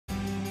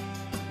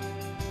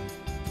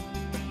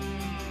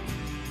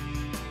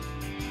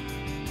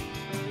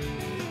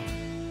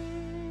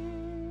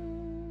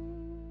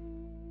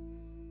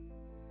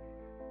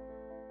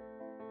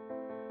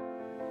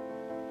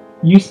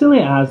UCLA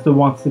ASDA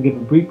wants to give a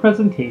brief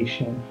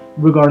presentation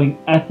regarding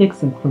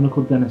ethics in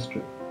clinical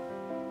dentistry.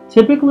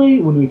 Typically,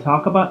 when we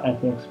talk about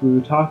ethics, we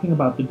are talking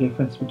about the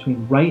difference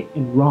between right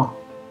and wrong,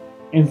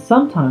 and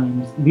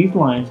sometimes these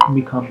lines can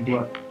become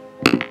blurred.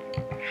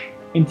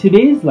 In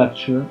today's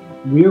lecture,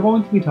 we are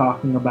going to be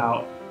talking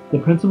about the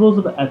principles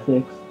of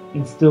ethics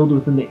instilled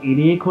within the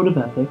ADA Code of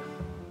Ethics,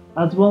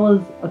 as well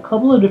as a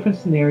couple of different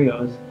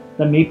scenarios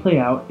that may play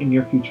out in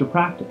your future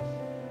practice.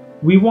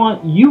 We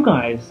want you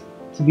guys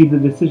to be the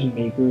decision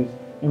makers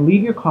and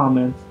leave your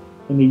comments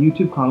in the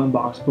YouTube comment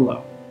box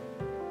below.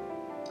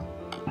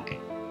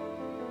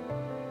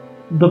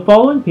 The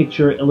following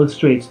picture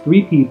illustrates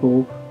three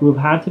people who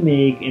have had to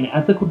make an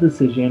ethical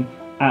decision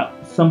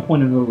at some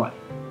point in their life,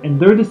 and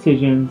their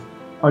decisions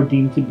are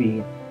deemed to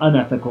be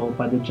unethical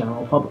by the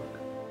general public.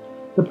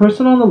 The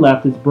person on the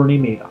left is Bernie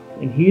Madoff,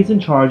 and he is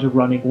in charge of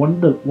running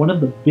one of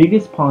the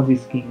biggest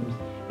Ponzi schemes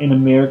in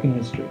American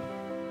history.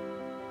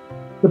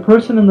 The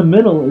person in the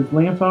middle is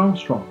Lance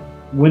Armstrong,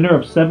 winner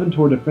of 7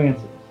 Tour de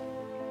France's,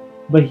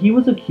 but he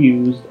was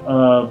accused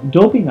of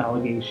doping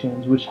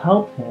allegations which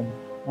helped him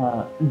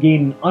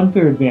gain an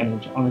unfair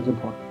advantage on his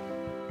opponents.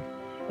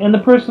 And the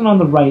person on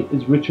the right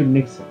is Richard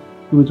Nixon,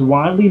 who is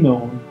widely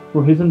known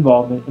for his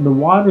involvement in the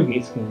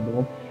Watergate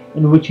scandal,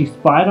 in which he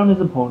spied on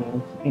his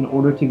opponents in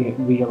order to get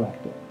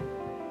re-elected.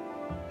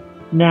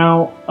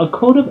 Now, a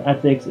code of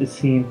ethics is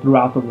seen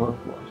throughout the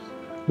workforce.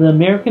 The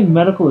American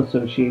Medical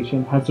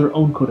Association has their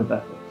own code of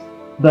ethics.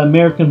 The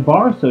American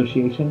Bar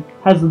Association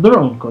has their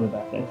own code of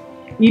ethics.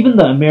 Even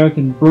the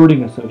American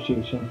Birding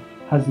Association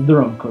has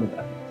their own code of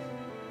ethics.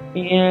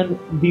 And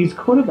these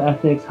code of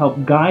ethics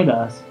help guide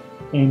us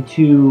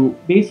into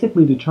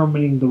basically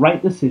determining the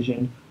right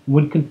decision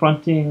when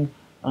confronting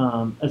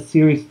a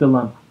serious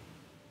dilemma.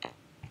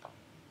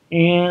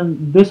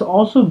 And this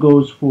also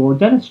goes for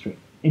dentistry.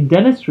 In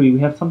dentistry, we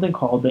have something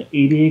called the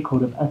ADA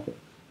Code of Ethics,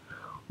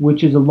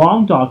 which is a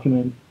long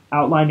document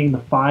outlining the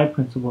 5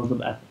 principles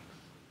of ethics.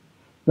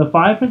 The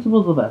 5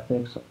 principles of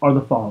ethics are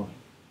the following: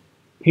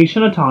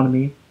 patient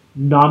autonomy,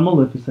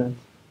 non-maleficence,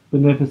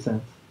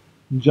 beneficence,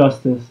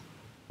 justice,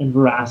 and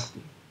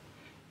veracity.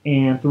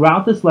 And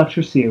throughout this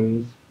lecture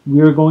series,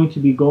 we are going to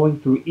be going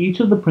through each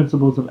of the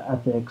principles of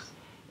ethics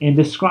and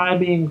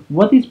describing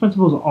what these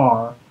principles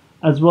are,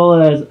 as well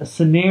as a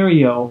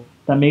scenario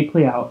that may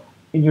play out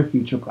in your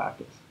future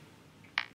practice.